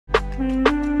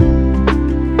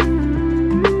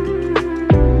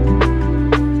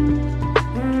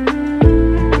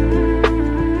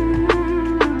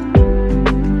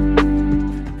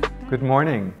Good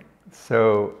morning.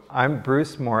 So I'm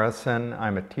Bruce Morrison.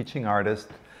 I'm a teaching artist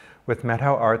with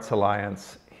Meadow Arts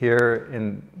Alliance here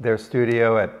in their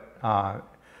studio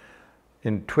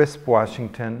in Twisp,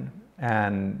 Washington.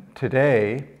 And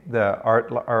today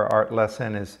our art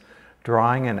lesson is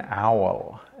drawing an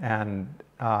owl. And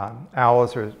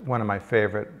owls are one of my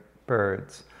favorite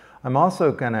birds. I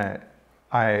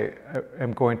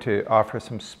am going to offer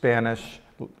some Spanish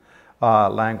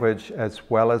language as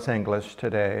well as English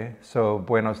today. So,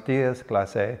 buenos dias,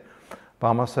 clase.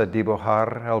 Vamos a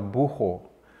dibujar el búho,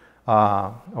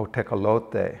 o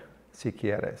tecolote, si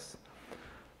quieres.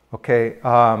 Okay,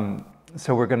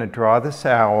 so we're going to draw this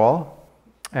owl,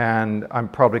 and I'm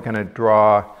probably going to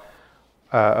draw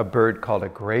a bird called a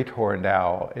great horned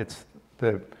owl. It's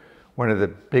one of the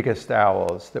biggest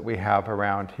owls that we have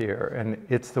around here, and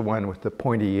it's the one with the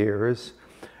pointy ears.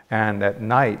 And at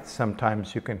night,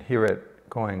 sometimes you can hear it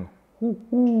going, hoo,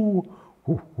 hoo,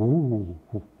 hoo, hoo,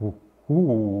 hoo, hoo,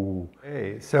 hoo.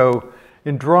 Okay, so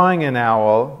in drawing an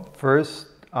owl, first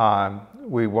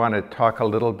we want to talk a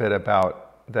little bit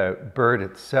about the bird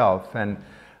itself. And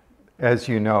as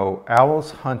you know,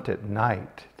 owls hunt at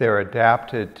night. They're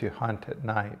adapted to hunt at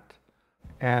night.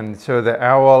 And so the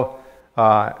owl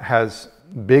has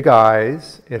big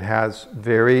eyes. It has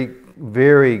very,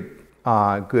 very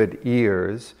good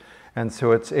ears, and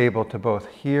so it's able to both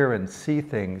hear and see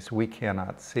things we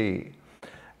cannot see,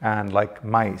 and like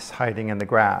mice hiding in the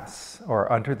grass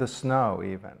or under the snow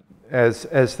even.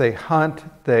 As they hunt,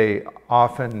 they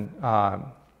often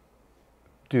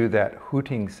do that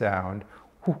hooting sound,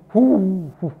 hoo,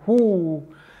 hoo, hoo,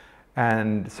 hoo.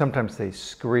 And sometimes they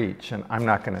screech, and I'm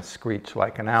not going to screech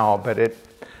like an owl, but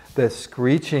the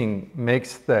screeching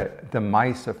makes the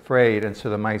mice afraid, and so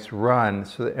the mice run,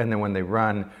 and then when they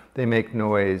run, they make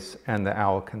noise, and the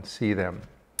owl can see them.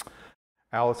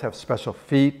 Owls have special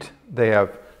feet. They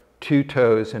have 2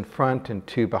 toes in front and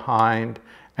 2 behind,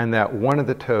 and that one of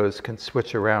the toes can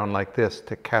switch around like this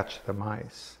to catch the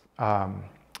mice.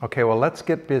 Okay, well, let's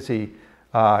get busy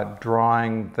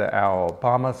drawing the owl.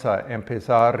 Vamos a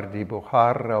empezar a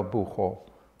dibujar el búho.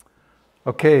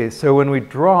 Okay, so when we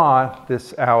draw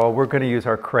this owl, we're going to use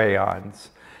our crayons.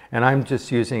 And I'm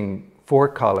just using 4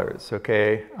 colors,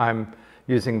 okay? I'm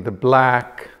using the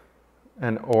black,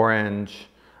 an orange,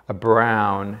 a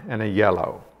brown, and a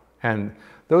yellow. And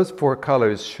those 4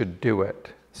 colors should do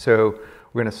it. So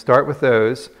we're going to start with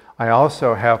those. I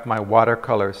also have my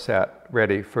watercolor set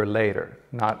ready for later.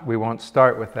 We won't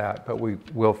start with that, but we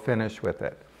will finish with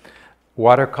it.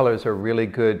 Watercolors are really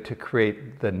good to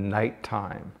create the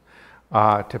nighttime.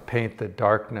 To paint the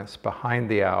darkness behind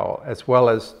the owl, as well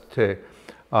as to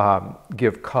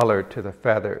give color to the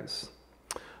feathers.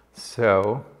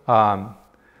 So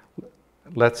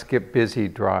let's get busy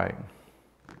drawing.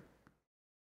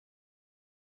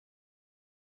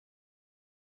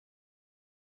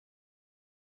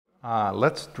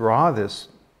 Let's draw this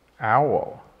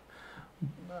owl,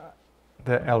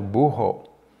 the el búho,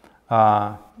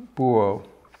 búho.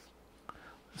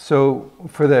 So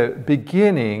for the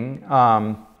beginning,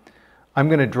 I'm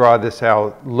going to draw this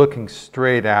owl looking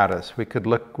straight at us. We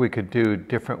could do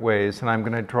different ways, and I'm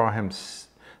going to draw him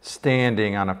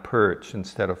standing on a perch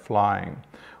instead of flying.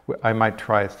 I might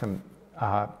try some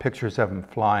pictures of him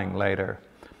flying later.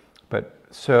 But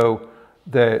so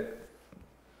the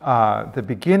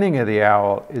beginning of the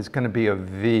owl is going to be a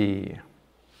V,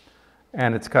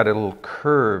 and it's got a little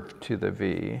curve to the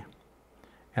V,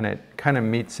 and it kind of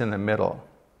meets in the middle.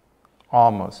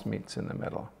 Almost meets in the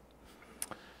middle.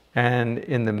 And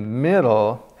in the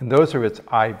middle, and those are its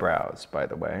eyebrows, by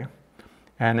the way.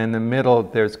 And in the middle,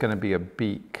 there's going to be a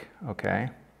beak, okay?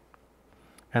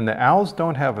 And the owls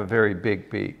don't have a very big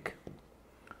beak.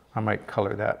 I might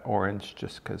color that orange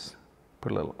just because,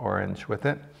 put a little orange with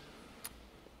it.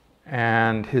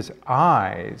 And his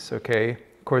eyes, okay?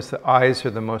 Of course, the eyes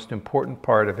are the most important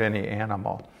part of any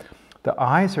animal. The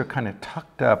eyes are kind of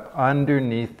tucked up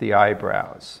underneath the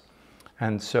eyebrows.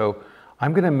 And so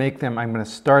I'm going to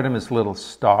start them as little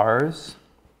stars,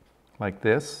 like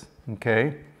this,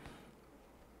 okay?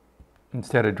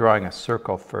 Instead of drawing a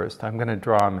circle first, I'm going to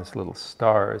draw them as little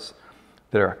stars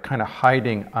that are kind of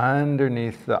hiding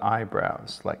underneath the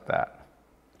eyebrows, like that.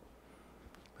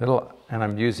 And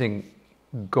I'm using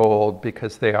gold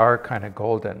because they are kind of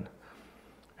golden.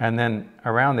 And then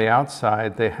around the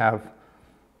outside, they have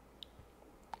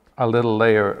a little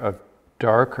layer of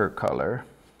darker color.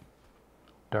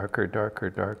 Darker, darker,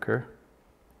 darker.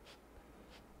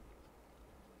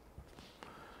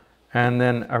 And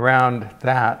then around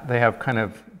that, they have kind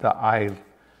of the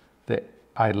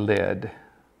eyelid,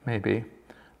 maybe,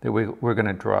 that we're going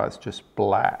to draw as just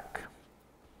black.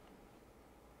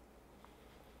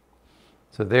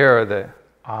 So there are the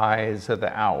eyes of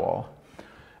the owl.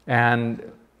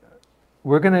 And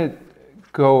we're going to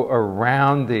go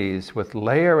around these with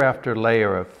layer after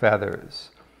layer of feathers.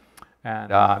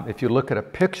 And if you look at a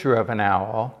picture of an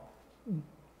owl,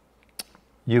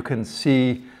 you can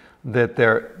see that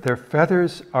their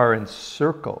feathers are in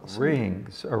circles,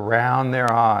 rings around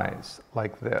their eyes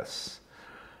like this.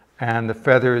 And the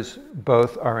feathers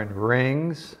both are in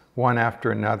rings, one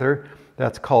after another.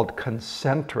 That's called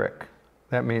concentric.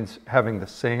 That means having the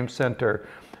same center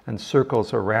and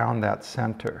circles around that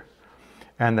center.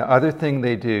 And the other thing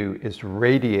they do is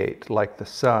radiate like the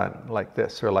sun, like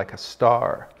this, or like a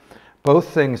star. Both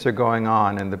things are going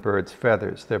on in the bird's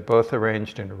feathers. They're both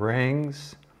arranged in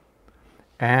rings,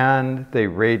 and they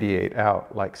radiate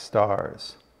out like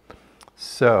stars.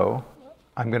 So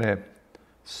I'm going to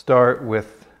start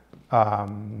with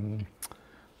some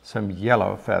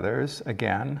yellow feathers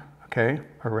again, okay,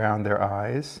 around their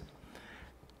eyes.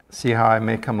 See how I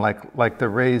make them like the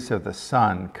rays of the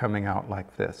sun coming out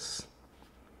like this.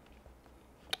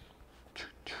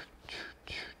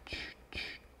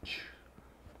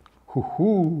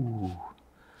 Hoo-hoo.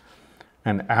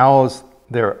 And owls,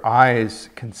 their eyes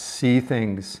can see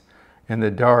things in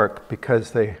the dark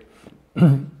because they,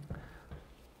 I'm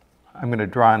going to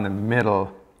draw in the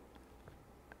middle,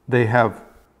 they have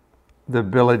the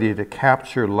ability to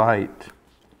capture light.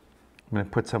 I'm going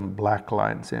to put some black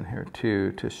lines in here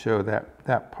too to show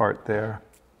that part there.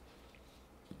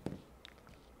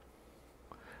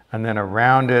 And then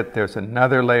around it, there's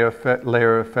another layer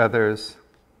of feathers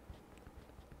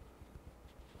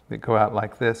that go out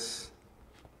like this.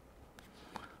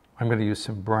 I'm going to use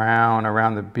some brown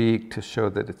around the beak to show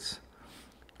that it's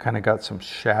kind of got some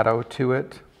shadow to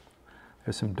it.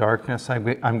 There's some darkness. I'm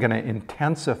going to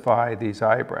intensify these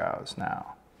eyebrows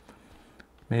now.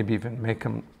 Maybe even make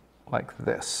them like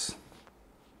this.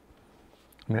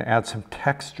 I'm going to add some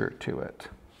texture to it.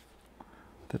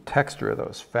 The texture of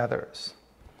those feathers.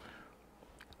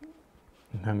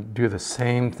 And then do the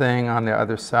same thing on the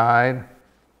other side.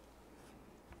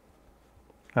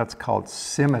 That's called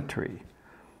symmetry.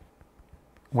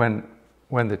 When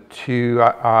the two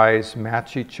eyes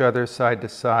match each other side to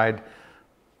side,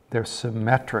 they're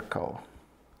symmetrical.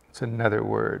 It's another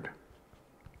word.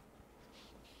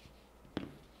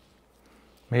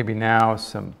 Maybe now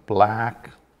some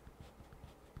black.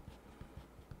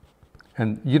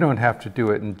 And you don't have to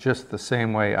do it in just the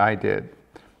same way I did.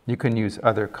 You can use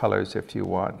other colors if you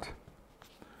want.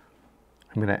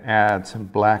 I'm going to add some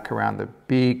black around the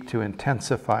beak to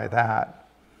intensify that.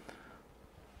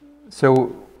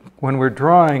 So when we're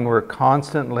drawing, we're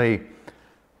constantly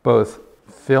both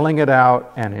filling it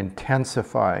out and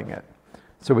intensifying it.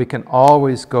 So we can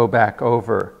always go back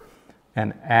over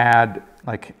and add,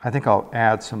 like, I think I'll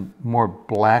add some more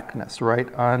blackness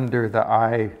right under the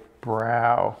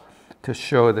eyebrow to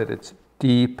show that it's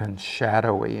deep and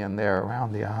shadowy in there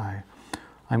around the eye.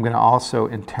 I'm going to also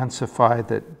intensify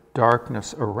the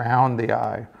darkness around the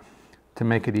eye to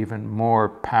make it even more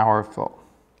powerful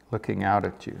looking out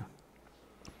at you.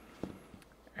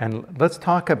 And let's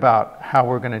talk about how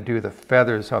we're going to do the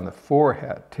feathers on the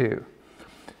forehead too.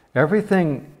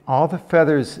 Everything, all the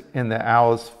feathers in the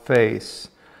owl's face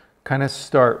kind of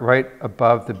start right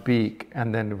above the beak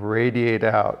and then radiate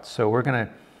out. So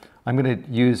I'm going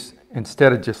to use,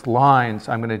 instead of just lines,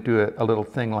 I'm going to do a little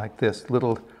thing like this,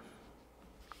 little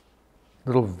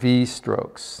V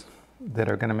strokes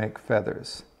that are going to make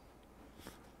feathers.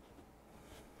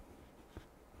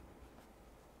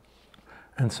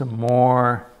 And some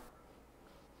more.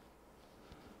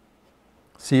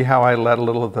 See how I let a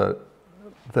little of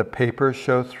the paper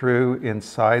show through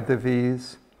inside the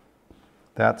V's?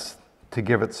 That's to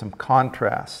give it some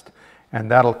contrast. And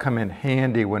that'll come in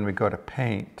handy when we go to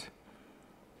paint.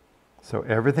 So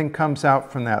everything comes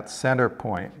out from that center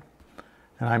point.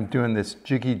 And I'm doing this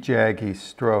jiggy-jaggy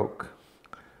stroke,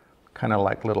 kind of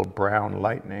like little brown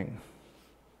lightning.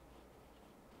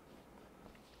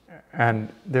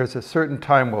 And there's a certain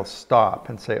time we'll stop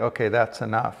and say, okay, that's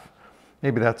enough.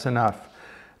 Maybe that's enough.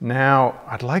 Now,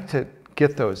 I'd like to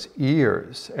get those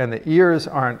ears. And the ears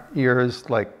aren't ears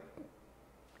like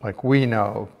we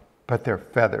know, but they're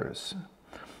feathers.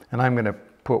 And I'm going to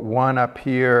put one up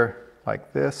here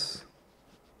like this,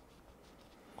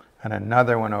 and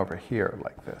another one over here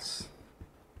like this.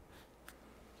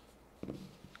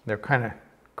 They're kind of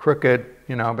crooked,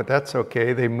 you know, but that's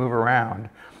okay. They move around.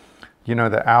 You know,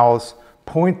 the owls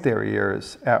point their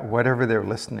ears at whatever they're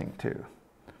listening to.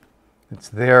 It's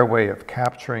their way of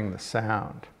capturing the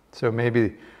sound. So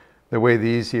maybe the way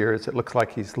these ears, it looks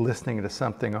like he's listening to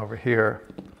something over here.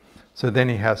 So then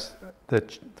he has the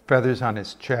feathers on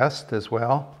his chest as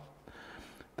well.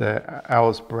 The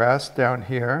owl's breast down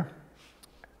here.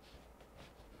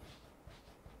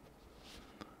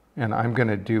 And I'm going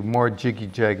to do more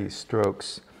jiggy-jaggy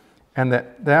strokes. And the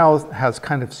owl has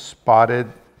kind of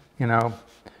spotted, you know,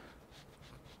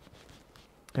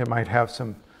 it might have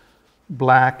some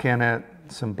black in it,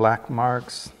 some black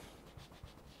marks.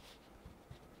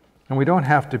 And we don't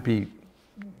have to be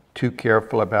too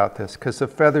careful about this because the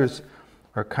feathers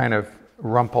are kind of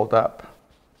rumpled up.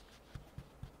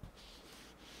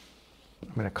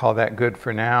 I'm going to call that good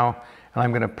for now. And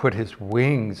I'm going to put his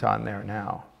wings on there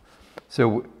now.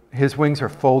 So his wings are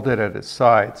folded at his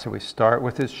sides. So we start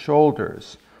with his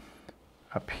shoulders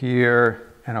up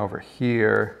here and over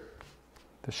here,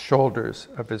 the shoulders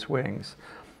of his wings.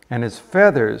 And his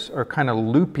feathers are kind of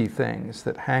loopy things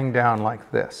that hang down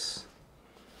like this.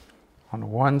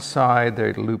 On one side,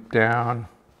 they loop down.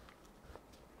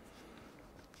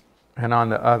 And on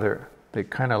the other, they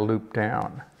kind of loop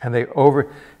down. And if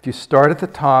you start at the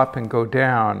top and go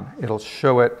down, it'll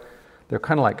show it. They're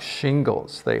kind of like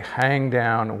shingles. They hang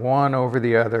down one over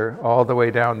the other all the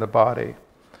way down the body.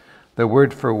 The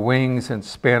word for wings in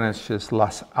Spanish is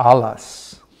las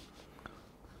alas.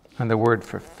 And the word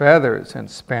for feathers in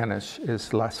Spanish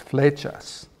is las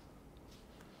flechas.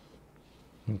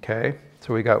 Okay,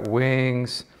 so we got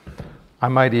wings. I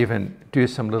might even do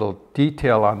some little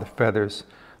detail on the feathers.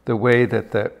 The way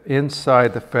that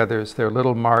inside the feathers, there are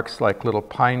little marks like little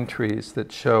pine trees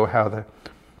that show how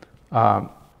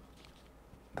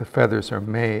the feathers are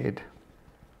made.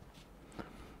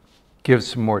 Gives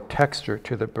some more texture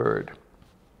to the bird.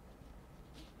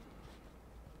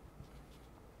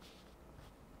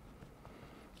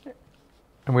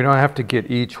 And we don't have to get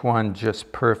each one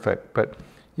just perfect, but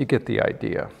you get the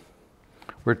idea.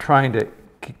 We're trying to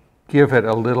give it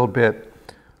a little bit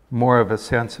more of a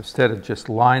sense. Instead of just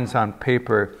lines on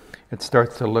paper, it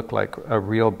starts to look like a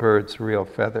real bird's real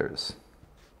feathers.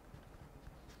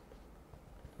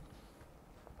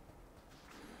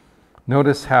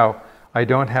 Notice how I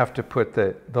don't have to put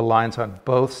the lines on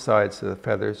both sides of the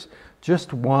feathers.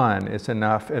 Just one is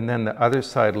enough, and then the other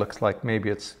side looks like maybe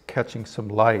it's catching some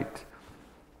light.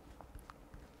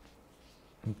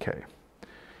 Okay.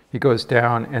 He goes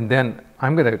down, and then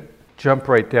I'm going to jump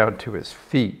right down to his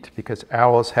feet, because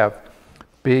owls have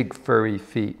big furry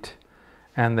feet.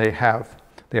 And they have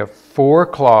 4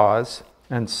 claws,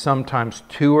 and sometimes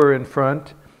 2 are in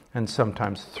front, and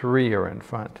sometimes 3 are in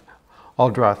front. I'll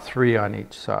draw 3 on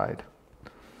each side.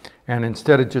 And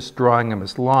instead of just drawing them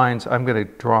as lines, I'm going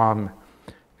to draw them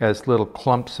as little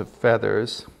clumps of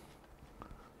feathers.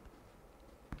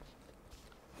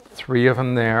 3 of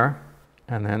them there,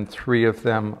 and then 3 of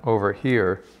them over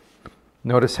here.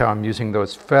 Notice how I'm using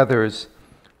those feathers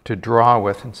to draw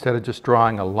with. Instead of just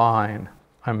drawing a line,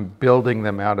 I'm building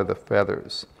them out of the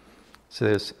feathers. So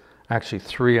there's actually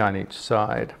 3 on each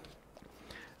side.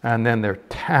 And then their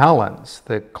talons,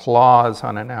 the claws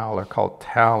on an owl are called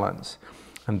talons.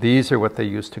 And these are what they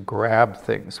use to grab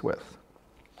things with.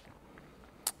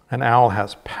 An owl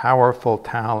has powerful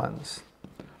talons.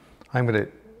 I'm going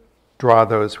to draw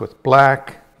those with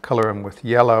black, color them with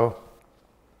yellow.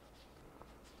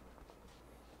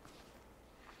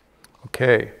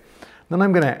 Okay, then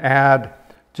I'm going to add,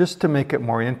 just to make it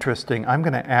more interesting, I'm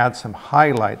going to add some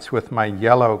highlights with my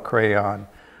yellow crayon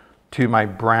to my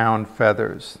brown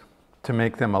feathers to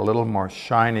make them a little more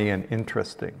shiny and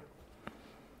interesting.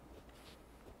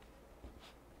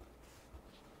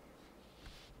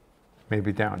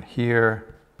 Maybe down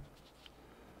here.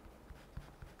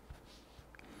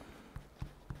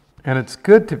 And it's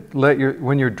good to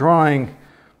when you're drawing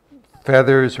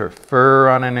feathers or fur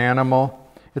on an animal,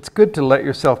 it's good to let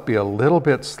yourself be a little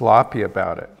bit sloppy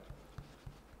about it.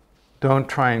 Don't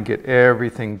try and get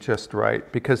everything just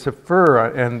right, because the fur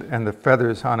and the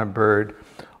feathers on a bird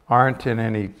aren't in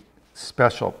any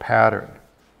special pattern.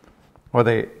 Well,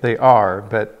 they are,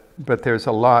 but there's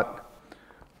a lot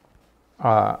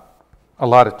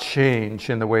of change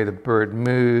in the way the bird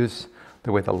moves,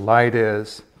 the way the light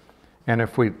is, and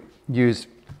if we use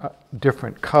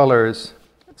different colors,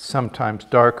 sometimes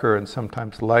darker and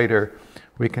sometimes lighter,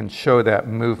 we can show that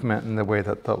movement in the way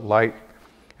that the light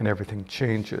and everything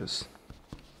changes.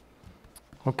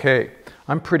 Okay,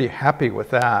 I'm pretty happy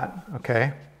with that,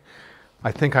 okay?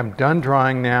 I think I'm done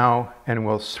drawing now, and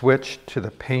we'll switch to the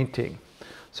painting.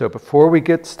 So before we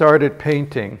get started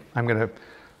painting, I'm going to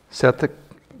set the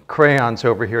crayons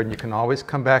over here, and you can always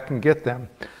come back and get them.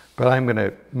 But I'm going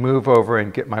to move over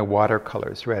and get my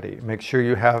watercolors ready. Make sure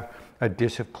you have a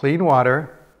dish of clean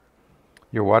water,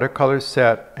 your watercolor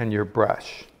set, and your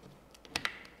brush.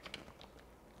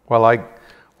 While I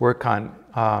work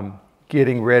on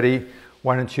getting ready,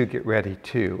 why don't you get ready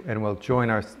too? And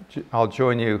I'll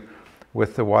join you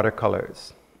with the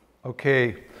watercolors.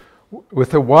 Okay,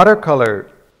 with the watercolor,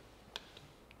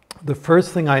 the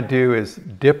first thing I do is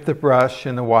dip the brush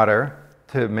in the water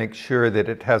to make sure that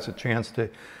it has a chance to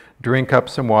drink up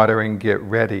some water and get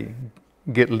ready.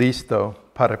 Get listo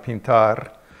para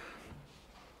pintar.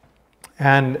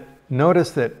 And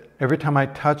notice that every time I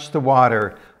touch the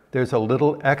water, there's a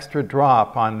little extra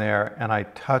drop on there, and I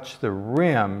touch the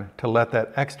rim to let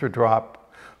that extra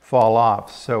drop fall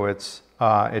off so it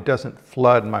doesn't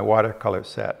flood my watercolor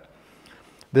set.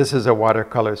 This is a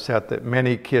watercolor set that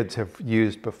many kids have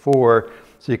used before,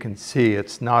 so you can see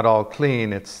it's not all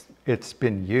clean, it's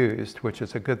been used, which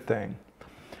is a good thing.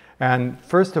 And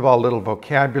first of all, a little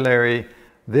vocabulary.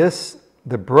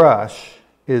 The brush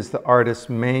is the artist's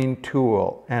main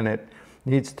tool, and it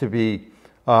needs to be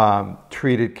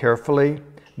treated carefully.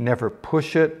 Never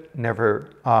push it,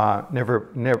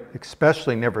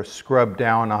 especially never scrub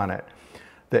down on it.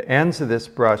 The ends of this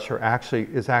brush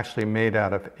is actually made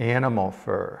out of animal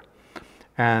fur,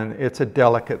 and it's a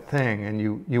delicate thing. And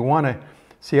you want to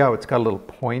see how it's got a little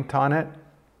point on it.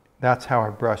 That's how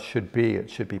our brush should be. It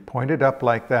should be pointed up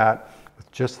like that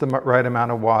with just the right amount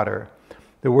of water.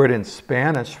 The word in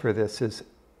Spanish for this is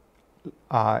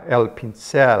el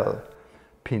pincel.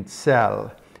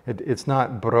 Pincel. It's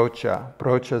not brocha.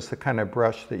 Brocha is the kind of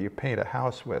brush that you paint a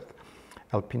house with.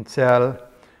 El pincel.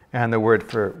 And the word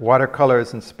for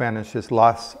watercolors in Spanish is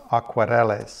las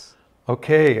acuarelas.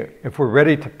 Okay, if we're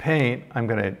ready to paint, I'm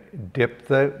going to dip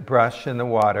the brush in the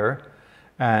water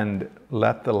and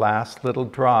let the last little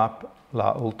drop,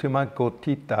 la última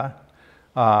gotita,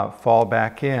 fall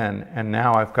back in. And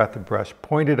now I've got the brush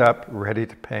pointed up, ready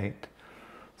to paint.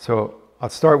 So I'll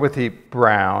start with the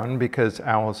brown because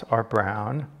owls are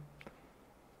brown,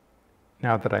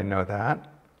 now that I know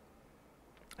that.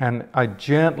 And I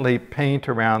gently paint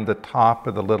around the top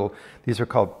of the little, these are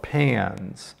called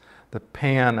pans, the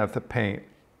pan of the paint,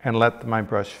 and let my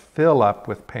brush fill up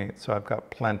with paint, so I've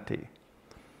got plenty.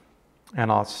 And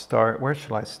I'll start, where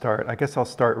should I start? I guess I'll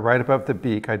start right above the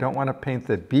beak. I don't want to paint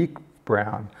the beak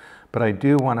brown, but I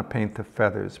do want to paint the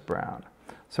feathers brown.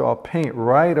 So I'll paint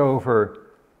right over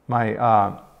my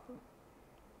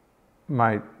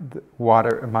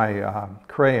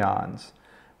crayons,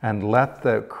 and let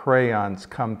the crayons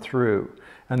come through.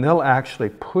 And they'll actually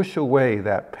push away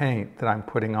that paint that I'm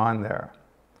putting on there.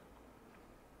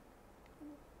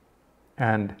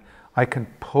 And I can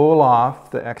pull off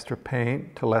the extra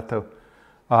paint to let the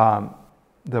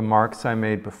marks I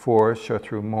made before show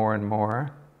through more and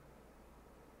more.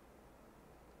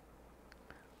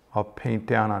 I'll paint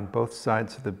down on both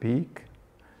sides of the beak,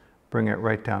 bring it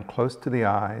right down close to the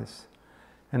eyes,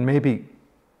 and maybe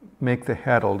make the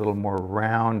head a little more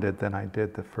rounded than I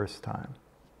did the first time.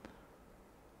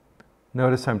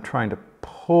 Notice I'm trying to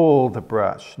pull the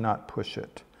brush, not push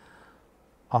it.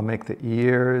 I'll make the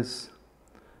ears,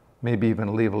 maybe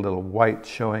even leave a little white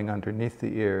showing underneath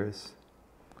the ears.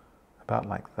 About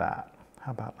like that.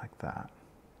 How about like that?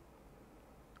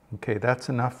 Okay, that's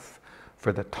enough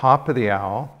for the top of the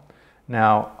owl.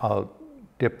 Now I'll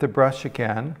dip the brush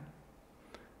again,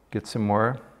 get some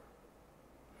more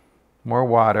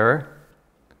water,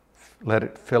 let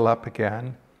it fill up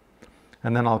again,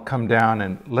 and then I'll come down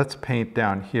and let's paint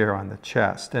down here on the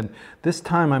chest. And this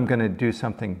time I'm going to do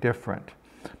something different.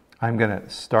 I'm going to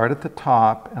start at the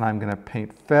top and I'm going to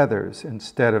paint feathers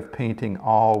instead of painting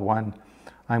all one.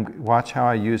 Watch how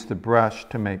I use the brush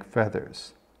to make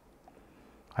feathers.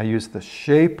 I use the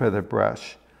shape of the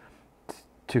brush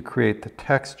to create the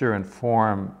texture and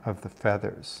form of the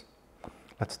feathers.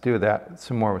 Let's do that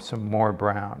some more with some more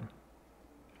brown.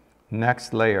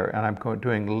 Next layer, and I'm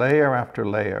doing layer after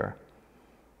layer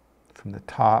from the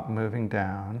top moving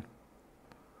down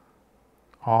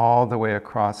all the way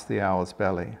across the owl's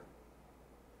belly.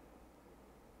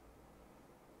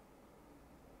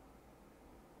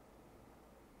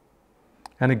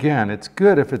 And again, it's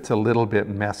good if it's a little bit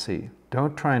messy.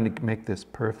 Don't try and make this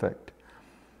perfect.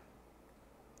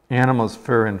 Animals'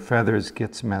 fur and feathers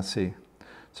gets messy,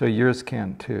 so yours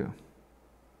can too.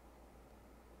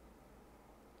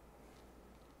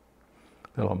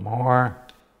 A little more.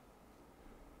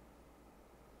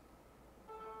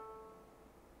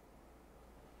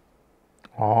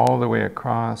 All the way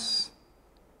across.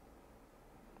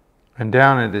 And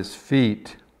down at his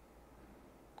feet,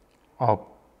 I'll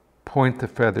point the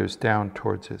feathers down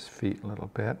towards his feet a little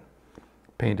bit.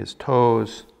 Paint his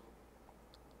toes,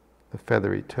 the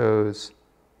feathery toes.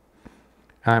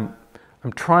 I'm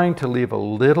trying to leave a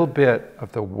little bit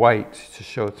of the white to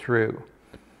show through,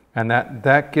 and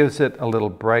that gives it a little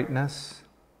brightness.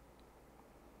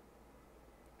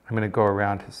 I'm going to go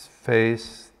around his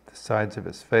face, the sides of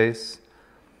his face,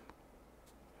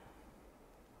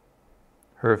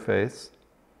 her face.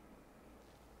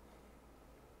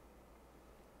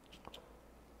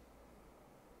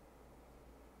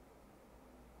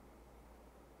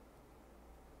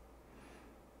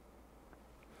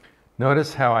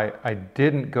 Notice how I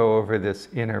didn't go over this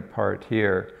inner part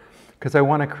here, because I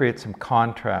want to create some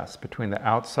contrast between the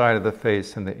outside of the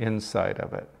face and the inside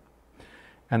of it.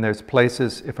 And there's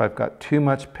places, if I've got too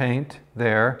much paint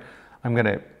there, I'm going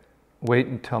to wait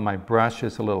until my brush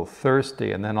is a little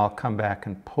thirsty, and then I'll come back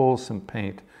and pull some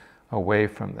paint away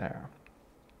from there.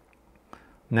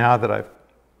 Now that I've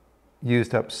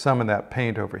used up some of that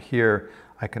paint over here,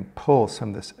 I can pull some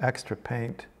of this extra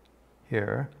paint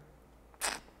here.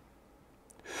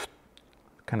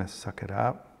 Kind of suck it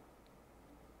up.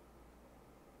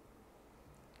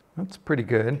 That's pretty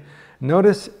good.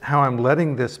 Notice how I'm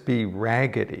letting this be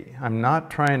raggedy. I'm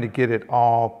not trying to get it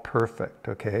all perfect,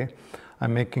 okay?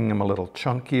 I'm making him a little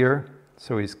chunkier,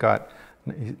 so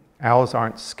owls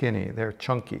aren't skinny, they're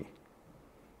chunky.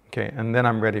 Okay, and then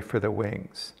I'm ready for the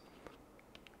wings.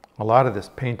 A lot of this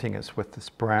painting is with this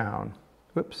brown.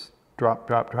 Whoops, drop,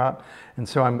 drop, drop. And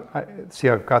so see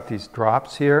I've got these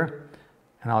drops here,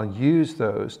 and I'll use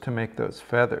those to make those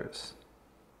feathers.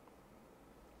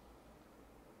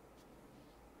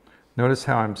 Notice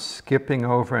how I'm skipping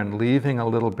over and leaving a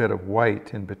little bit of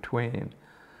white in between.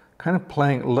 Kind of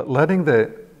playing, letting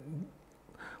the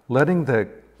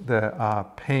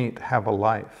paint have a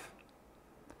life.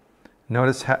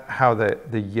 Notice how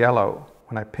the yellow,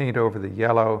 when I paint over the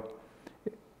yellow,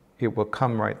 it will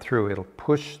come right through. It'll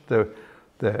push the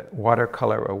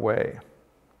watercolor away.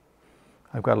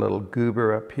 I've got a little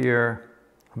goober up here.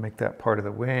 I'll make that part of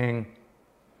the wing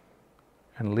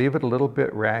and leave it a little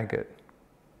bit ragged.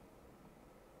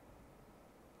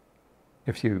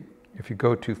 If you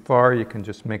go too far, you can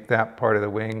just make that part of the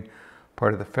wing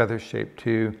part of the feather shape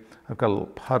too. I've got a little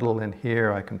puddle in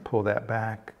here. I can pull that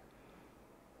back.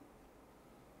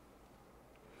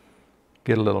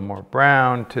 Get a little more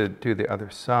brown to do the other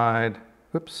side.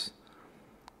 Oops.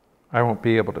 I won't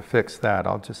be able to fix that.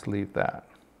 I'll just leave that.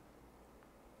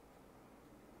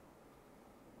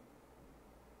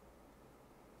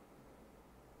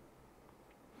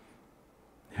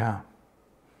 Yeah.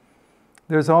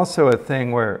 There's also a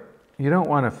thing where you don't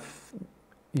want to,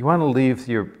 you want to leave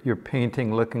your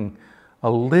painting looking a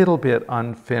little bit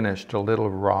unfinished, a little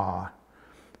raw,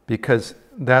 because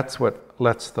that's what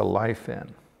lets the life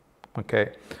in.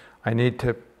 Okay, I need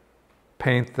to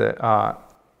paint the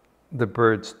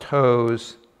bird's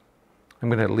toes. I'm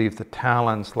going to leave the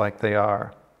talons like they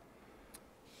are.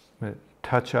 I'm going to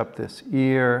touch up this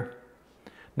ear.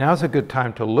 Now's a good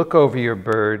time to look over your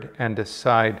bird and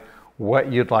decide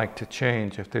what you'd like to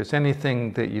change. If there's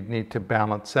anything that you'd need to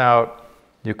balance out,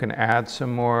 you can add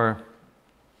some more.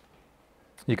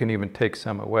 You can even take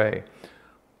some away.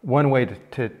 One way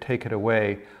to take it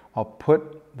away, I'll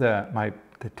put the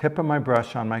tip of my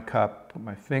brush on my cup, put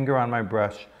my finger on my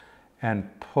brush, and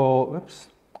pull, oops,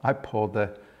 I pulled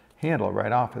the handle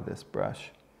right off of this brush.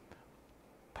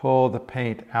 Pull the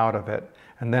paint out of it,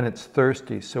 and then it's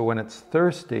thirsty. So when it's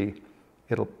thirsty,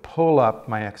 it'll pull up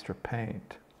my extra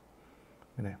paint.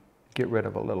 I'm going to get rid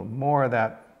of a little more of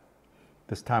that.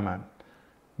 This time I'm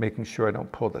making sure I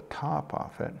don't pull the top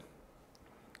off it.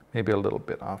 Maybe a little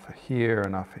bit off of here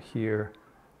and off of here.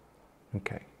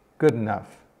 Okay, good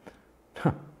enough.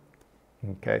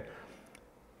 Okay,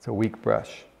 it's a weak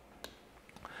brush.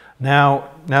 Now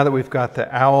that we've got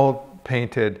the owl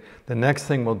painted, the next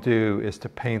thing we'll do is to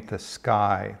paint the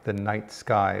sky, the night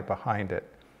sky behind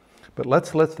it. But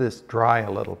let's let this dry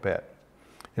a little bit.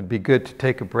 It'd be good to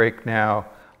take a break now,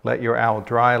 let your owl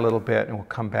dry a little bit, and we'll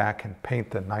come back and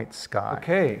paint the night sky.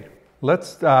 Okay,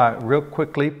 let's real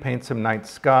quickly paint some night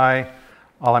sky.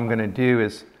 All I'm going to do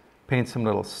is paint some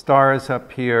little stars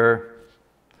up here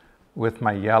with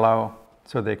my yellow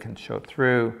so they can show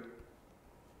through.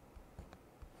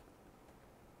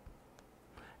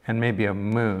 And maybe a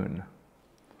moon.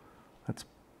 Let's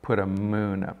put a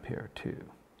moon up here too.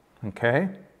 Okay?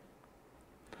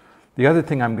 The other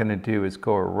thing I'm going to do is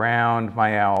go around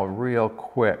my owl real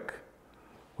quick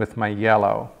with my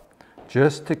yellow,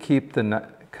 just to keep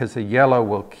because the yellow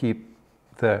will keep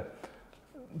the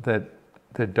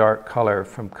dark color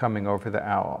from coming over the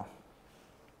owl.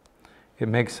 It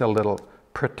makes a little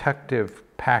protective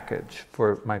package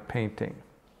for my painting,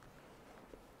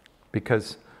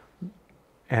 because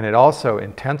and it also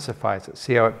intensifies it.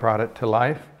 See how it brought it to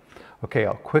life? Okay,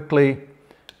 I'll quickly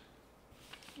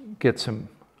get some,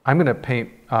 I'm going to paint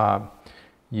I'm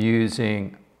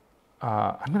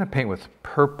going to paint with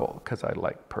purple because I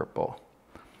like purple.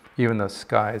 Even though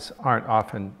skies aren't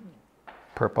often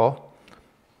purple,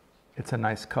 it's a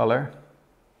nice color.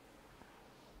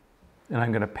 And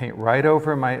I'm going to paint right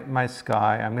over my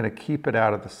sky. I'm going to keep it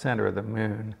out of the center of the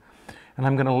moon. And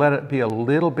I'm going to let it be a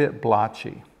little bit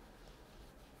blotchy.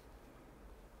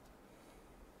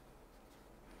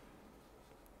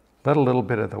 Let a little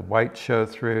bit of the white show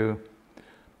through,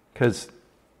 because,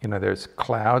 you know, there's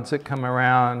clouds that come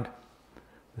around.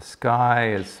 The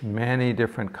sky is many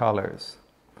different colors.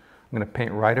 I'm going to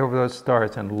paint right over those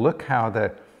stars, and look how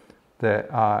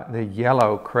the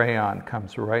yellow crayon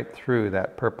comes right through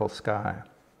that purple sky.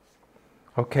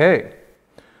 Okay,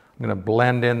 I'm going to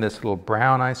blend in this little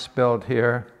brown I spilled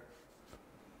here.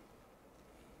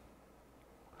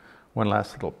 One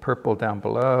last little purple down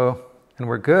below, and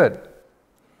we're good.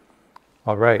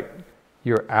 All right,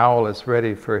 your owl is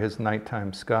ready for his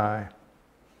nighttime sky.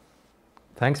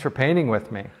 Thanks for painting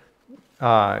with me.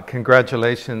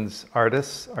 Congratulations,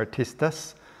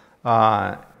 artistas.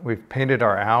 We've painted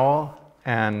our owl,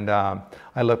 and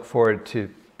I look forward to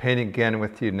painting again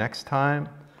with you next time.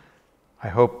 I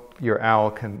hope your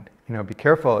owl can, be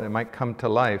careful. It might come to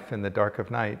life in the dark of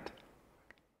night.